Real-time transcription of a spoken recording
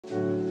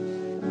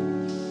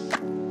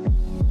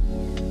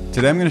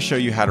Today I'm going to show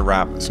you how to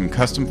wrap some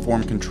custom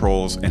form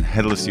controls in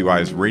Headless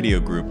UI's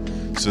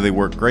RadioGroup so they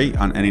work great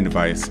on any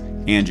device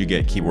and you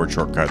get keyboard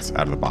shortcuts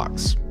out of the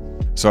box.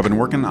 So I've been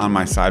working on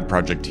my side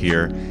project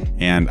here,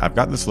 and I've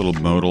got this little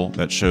modal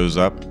that shows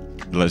up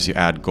that lets you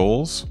add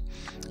goals,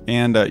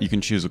 and you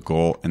can choose a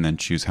goal and then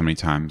choose how many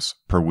times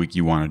per week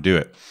you want to do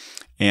it.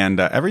 And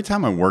every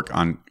time I work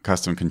on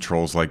custom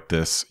controls like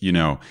this,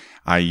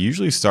 I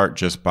usually start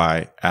just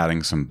by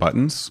adding some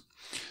buttons.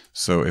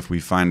 So if we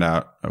find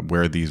out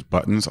where these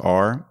buttons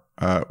are,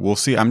 we'll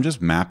see I'm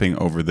just mapping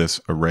over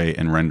this array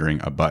and rendering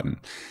a button.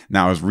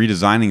 Now I was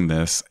redesigning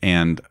this,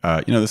 and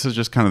this is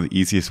just kind of the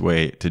easiest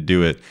way to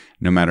do it.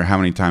 No matter how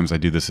many times I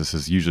do this, this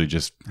is usually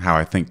just how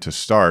I think to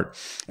start.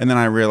 And then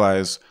I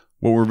realize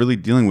what we're really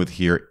dealing with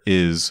here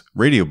is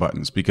radio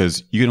buttons,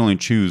 because you can only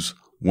choose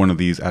one of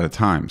these at a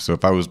time. So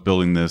if I was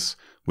building this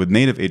with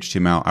native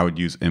HTML, I would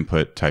use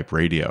input type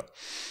radio.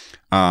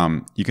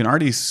 You can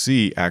already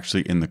see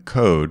actually in the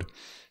code,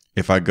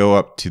 if I go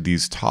up to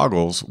these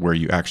toggles where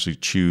you actually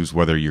choose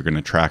whether you're going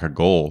to track a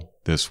goal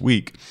this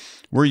week,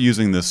 we're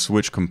using this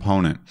switch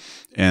component.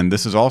 And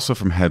this is also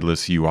from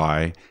Headless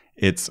UI.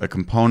 It's a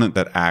component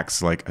that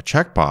acts like a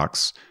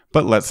checkbox,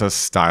 but lets us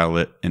style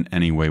it in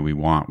any way we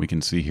want. We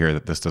can see here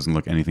that this doesn't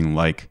look anything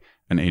like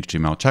an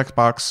HTML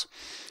checkbox,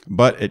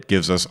 but it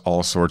gives us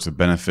all sorts of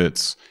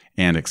benefits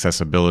and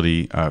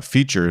accessibility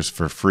features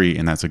for free.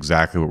 And that's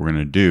exactly what we're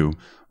going to do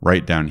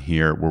right down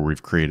here where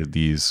we've created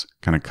these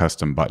kind of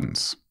custom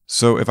buttons.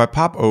 So if I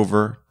pop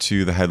over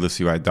to the Headless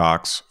UI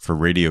docs for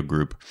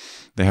RadioGroup,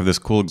 they have this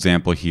cool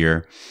example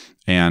here.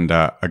 And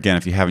again,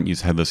 if you haven't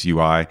used Headless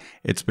UI,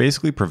 it's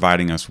basically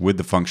providing us with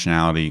the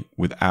functionality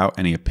without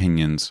any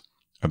opinions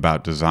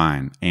about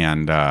design.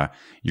 And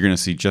you're going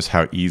to see just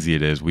how easy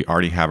it is. We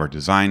already have our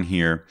design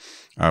here.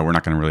 We're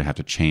not going to really have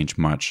to change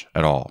much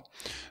at all.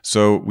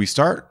 So we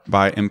start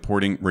by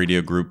importing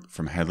RadioGroup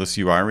from Headless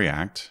UI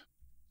React.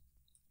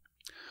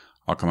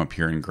 I'll come up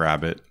here and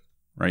grab it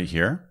right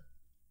here.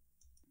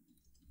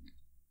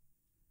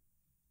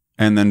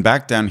 And then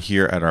back down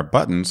here at our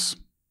buttons,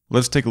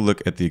 let's take a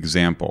look at the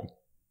example.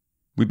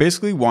 We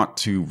basically want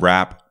to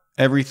wrap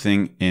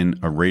everything in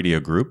a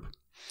RadioGroup.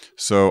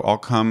 So I'll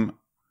come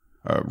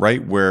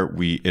right where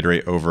we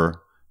iterate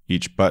over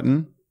each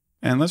button,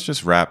 and let's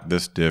just wrap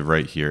this div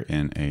right here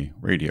in a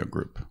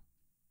RadioGroup.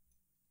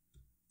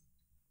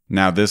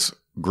 Now this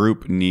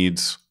group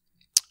needs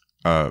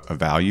a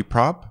value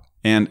prop,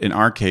 and in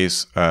our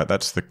case,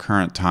 that's the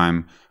current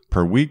time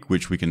per week,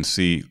 which we can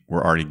see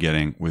we're already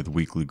getting with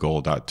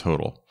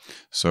weeklygoal.total.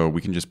 So we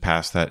can just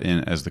pass that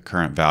in as the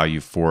current value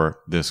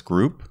for this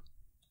group.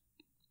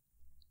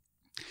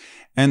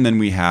 And then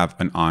we have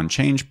an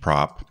onChange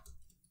prop,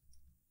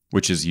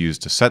 which is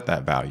used to set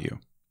that value.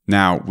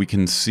 Now we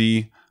can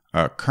see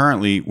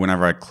currently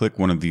whenever I click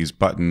one of these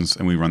buttons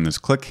and we run this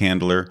click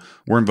handler,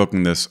 we're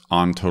invoking this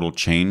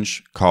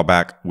onTotalChange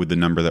callback with the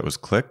number that was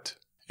clicked.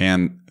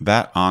 And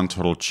that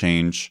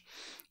onTotalChange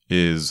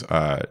is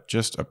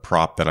just a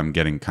prop that I'm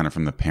getting kind of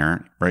from the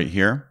parent right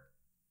here.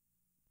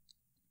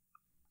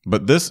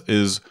 But this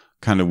is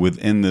kind of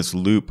within this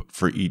loop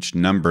for each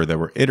number that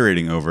we're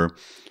iterating over.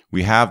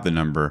 We have the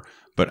number,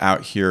 but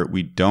out here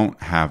we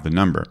don't have the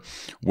number.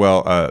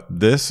 Well,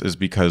 this is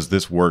because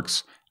this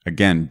works,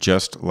 again,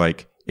 just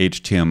like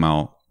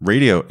HTML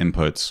radio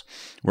inputs,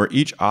 where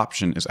each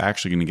option is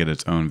actually going to get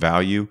its own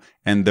value,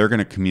 and they're going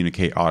to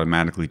communicate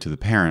automatically to the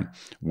parent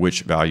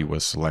which value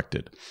was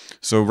selected.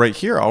 So right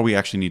here, all we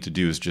actually need to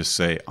do is just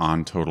say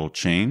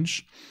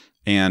onTotalChange,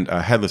 and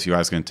Headless UI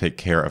is going to take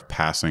care of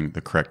passing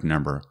the correct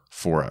number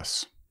for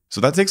us.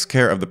 So that takes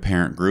care of the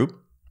parent group.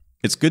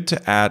 It's good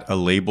to add a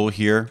label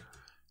here.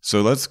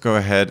 So let's go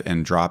ahead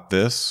and drop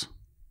this,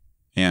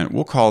 and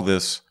we'll call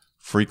this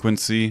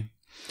frequency,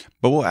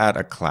 but we'll add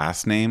a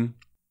class name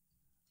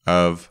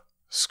of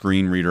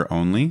screen reader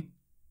only.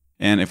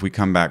 And if we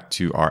come back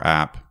to our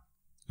app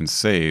and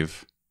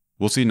save,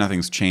 we'll see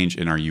nothing's changed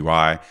in our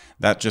UI.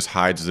 That just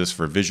hides this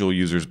for visual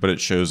users, but it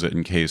shows it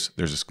in case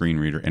there's a screen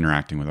reader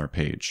interacting with our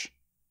page.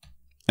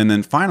 And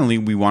then finally,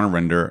 we want to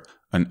render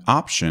an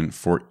option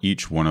for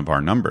each one of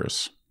our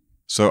numbers.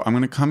 So I'm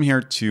going to come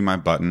here to my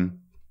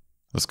button.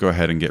 Let's go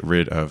ahead and get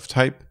rid of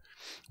type.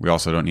 We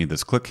also don't need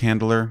this click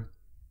handler.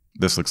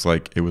 This looks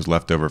like it was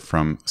left over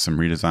from some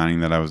redesigning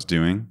that I was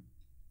doing.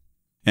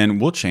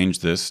 And we'll change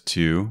this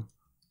to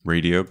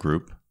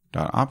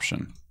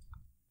RadioGroup.option.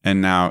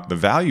 And now the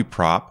value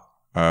prop,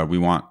 we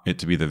want it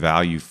to be the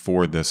value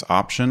for this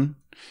option.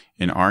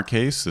 In our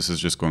case, this is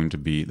just going to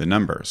be the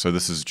number. So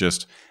this is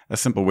just a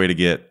simple way to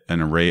get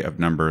an array of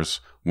numbers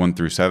 1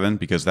 through 7,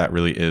 because that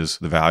really is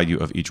the value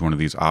of each one of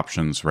these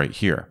options right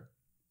here.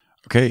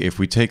 Okay, if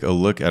we take a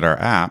look at our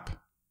app,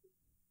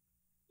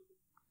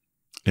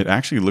 it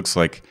actually looks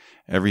like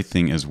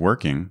everything is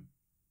working.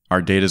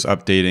 Our data is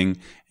updating,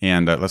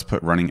 and let's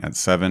put running at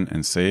 7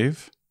 and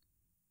save.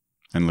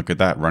 And look at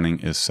that, running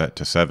is set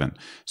to 7.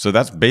 So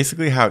that's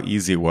basically how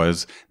easy it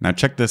was. Now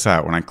check this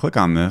out. When I click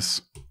on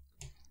this,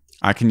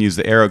 I can use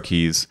the arrow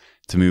keys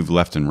to move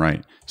left and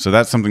right. So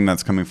that's something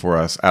that's coming for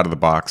us out of the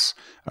box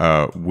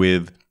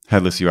with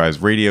Headless UI's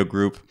radio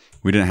group.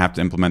 We didn't have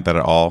to implement that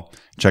at all.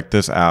 Check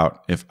this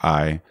out if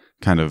I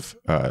kind of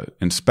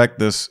inspect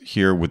this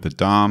here with the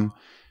DOM.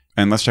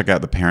 And let's check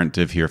out the parent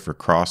div here for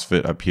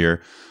CrossFit up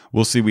here.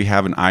 We'll see we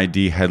have an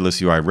ID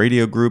Headless UI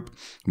radio group.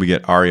 We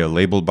get ARIA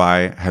labeled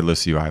by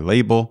Headless UI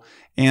label.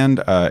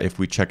 And if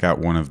we check out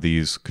one of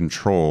these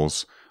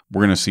controls,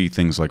 we're going to see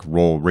things like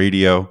roll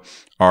radio,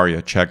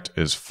 ARIA checked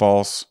is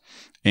false.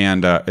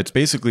 And it's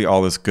basically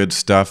all this good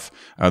stuff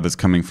that's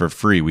coming for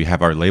free. We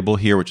have our label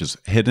here, which is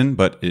hidden,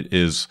 but it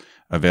is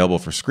available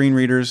for screen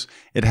readers.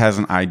 It has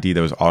an ID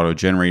that was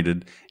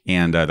auto-generated,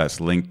 and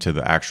that's linked to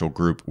the actual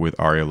group with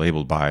ARIA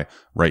labeled by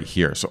right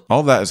here. So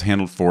all that is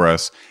handled for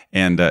us,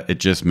 and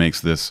it just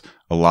makes this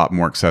a lot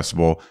more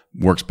accessible,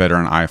 works better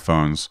on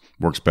iPhones,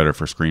 works better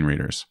for screen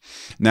readers.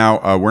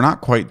 Now, we're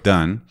not quite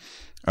done.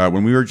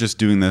 When we were just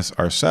doing this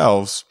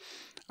ourselves,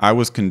 I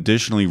was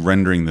conditionally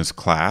rendering this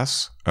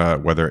class,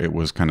 whether it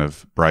was kind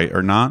of bright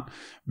or not,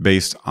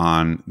 based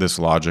on this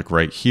logic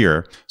right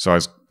here. So I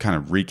was kind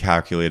of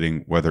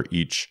recalculating whether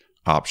each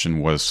option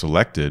was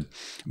selected.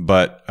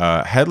 But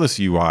Headless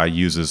UI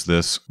uses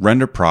this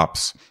render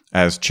props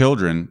as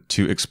children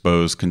to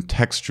expose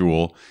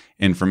contextual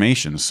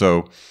information.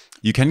 So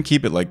you can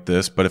keep it like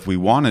this, but if we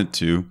wanted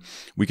to,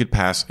 we could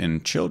pass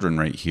in children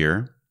right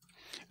here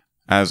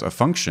as a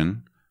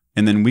function.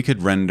 And then we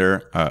could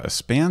render a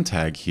span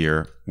tag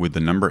here with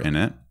the number in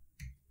it.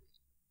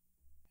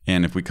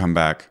 And if we come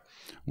back,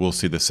 we'll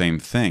see the same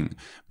thing.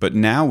 But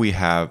now we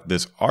have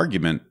this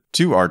argument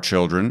to our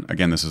children.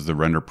 Again, this is the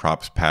render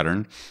props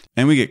pattern.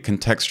 And we get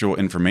contextual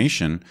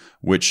information,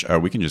 which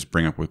we can just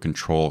bring up with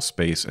control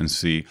space and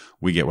see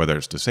we get whether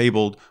it's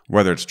disabled,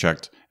 whether it's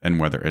checked,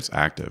 and whether it's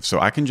active. So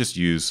I can just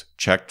use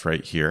checked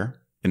right here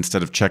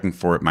instead of checking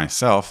for it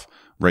myself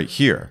right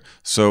here.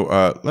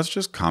 So let's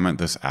just comment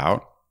this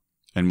out.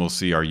 And we'll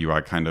see our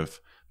UI kind of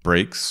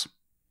breaks.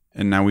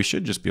 And now we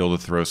should just be able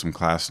to throw some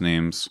class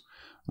names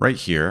right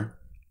here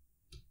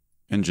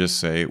and just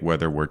say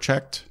whether we're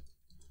checked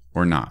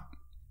or not.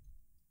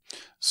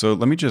 So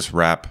let me just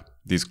wrap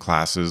these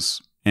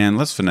classes and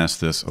let's finesse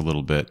this a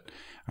little bit.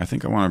 I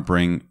think I want to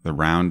bring the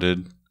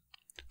rounded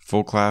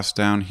full class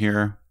down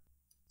here,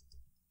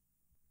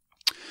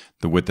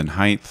 the width and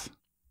height,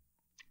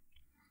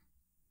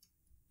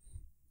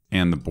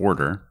 and the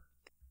border.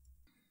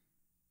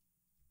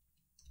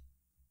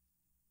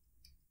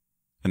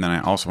 And then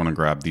I also want to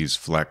grab these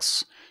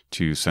flex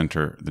to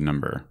center the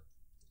number.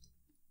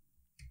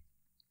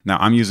 Now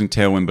I'm using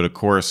Tailwind, but of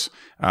course,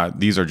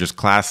 these are just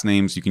class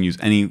names. You can use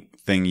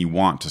anything you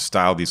want to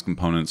style these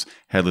components.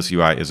 Headless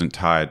UI isn't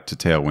tied to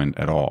Tailwind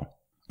at all.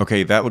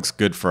 Okay, that looks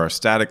good for our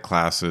static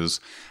classes.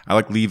 I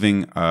like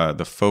leaving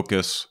the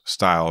focus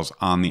styles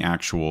on the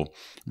actual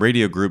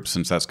radio group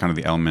since that's kind of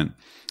the element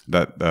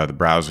that the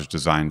browser is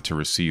designed to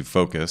receive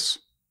focus.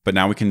 But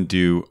now we can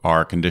do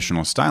our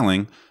conditional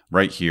styling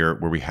right here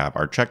where we have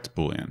our checked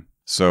Boolean.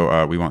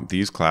 So we want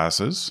these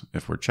classes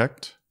if we're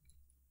checked.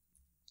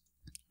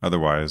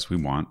 Otherwise, we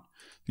want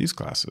these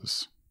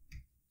classes.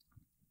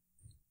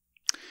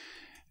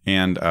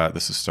 And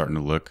this is starting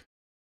to look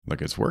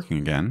like it's working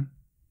again.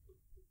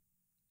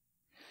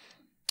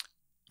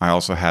 I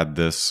also had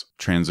this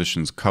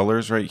transitions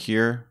colors right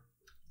here.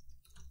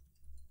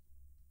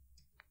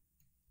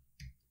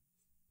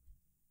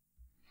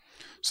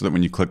 So that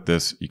when you click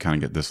this, you kind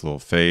of get this little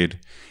fade.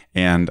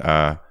 And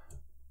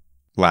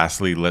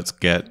lastly, let's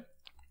get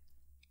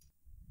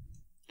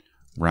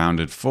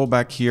rounded full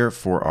back here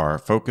for our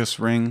focus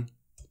ring.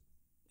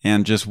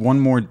 And just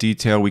one more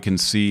detail, we can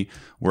see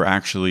we're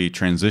actually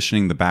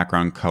transitioning the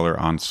background color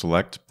on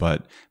select,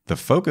 but the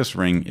focus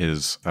ring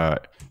is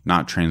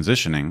not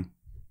transitioning.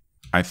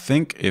 I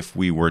think if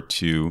we were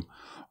to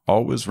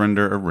always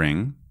render a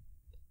ring,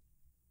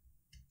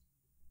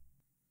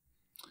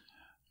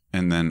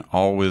 and then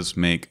always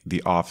make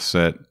the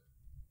offset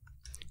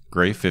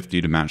gray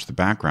 50 to match the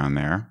background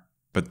there,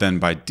 but then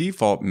by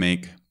default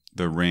make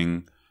the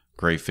ring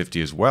gray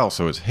 50 as well,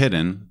 so it's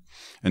hidden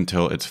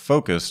until it's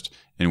focused,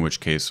 in which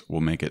case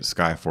we'll make it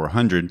sky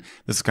 400.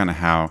 This is kind of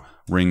how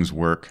rings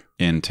work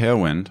in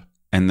Tailwind.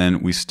 And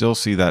then we still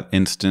see that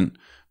instant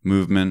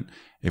movement.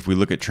 If we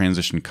look at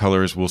transition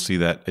colors, we'll see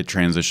that it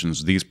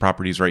transitions these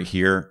properties right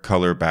here,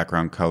 color,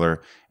 background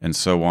color, and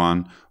so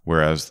on.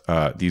 Whereas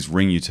these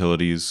ring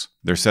utilities,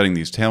 they're setting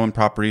these Tailwind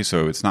properties,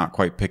 so it's not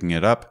quite picking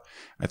it up.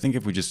 I think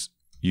if we just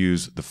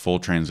use the full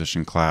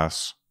transition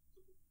class,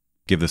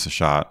 give this a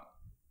shot,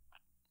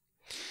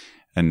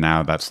 and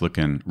now that's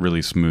looking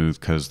really smooth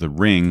because the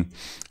ring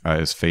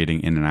is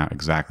fading in and out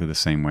exactly the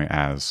same way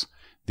as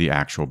the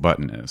actual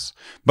button is.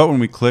 But when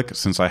we click,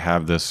 since I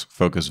have this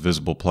focus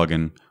visible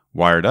plugin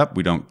wired up,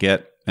 we don't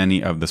get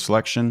any of the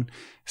selection.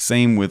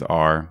 Same with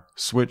our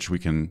switch. We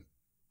can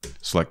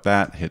select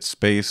that, hit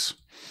space,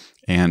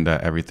 and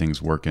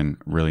everything's working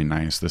really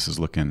nice. This is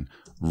looking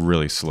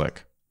really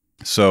slick.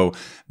 So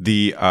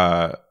the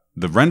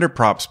render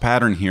props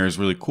pattern here is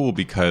really cool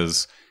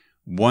because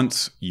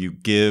once you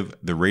give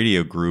the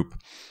radio group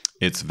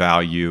its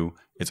value,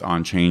 its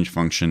onChange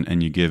function,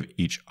 and you give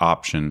each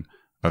option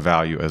a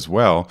value as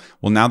well,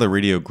 well, now the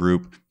radio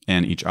group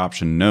and each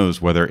option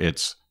knows whether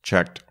it's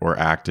checked or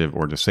active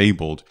or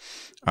disabled.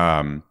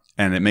 And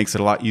it makes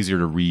it a lot easier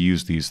to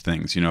reuse these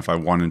things. If I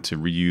wanted to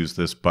reuse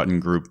this button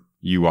group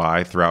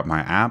UI throughout my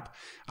app,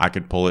 I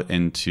could pull it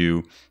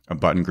into a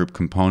button group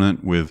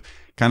component with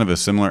kind of a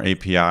similar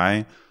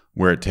API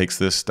where it takes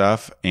this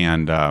stuff,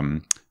 and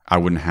I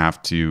wouldn't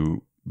have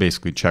to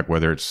basically check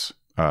whether it's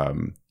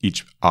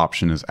each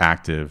option is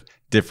active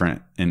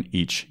different in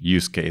each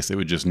use case. It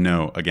would just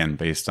know, again,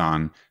 based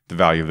on the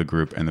value of the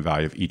group and the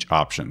value of each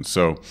option.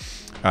 So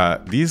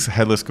these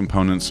headless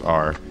components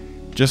are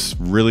just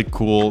really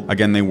cool.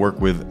 Again, they work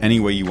with any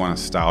way you want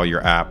to style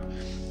your app,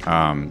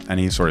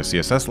 any sort of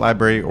CSS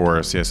library or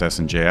a CSS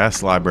and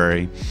JS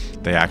library.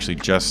 They actually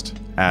just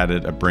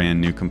added a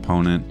brand new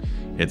component.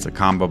 It's a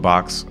combo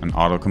box, an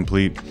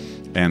autocomplete.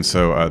 And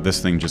so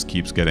this thing just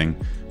keeps getting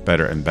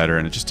better and better.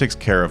 And it just takes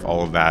care of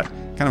all of that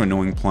kind of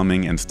annoying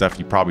plumbing and stuff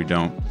you probably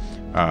don't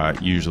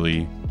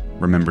usually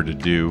remember to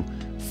do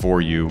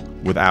for you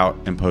without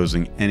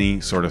imposing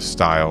any sort of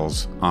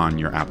styles on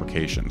your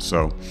application.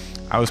 So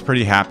I was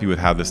pretty happy with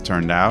how this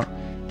turned out,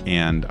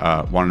 and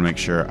wanted to make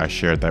sure I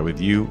shared that with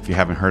you. If you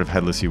haven't heard of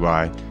Headless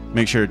UI,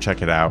 make sure to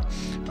check it out.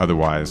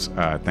 Otherwise,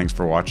 thanks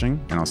for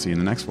watching, and I'll see you in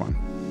the next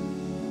one.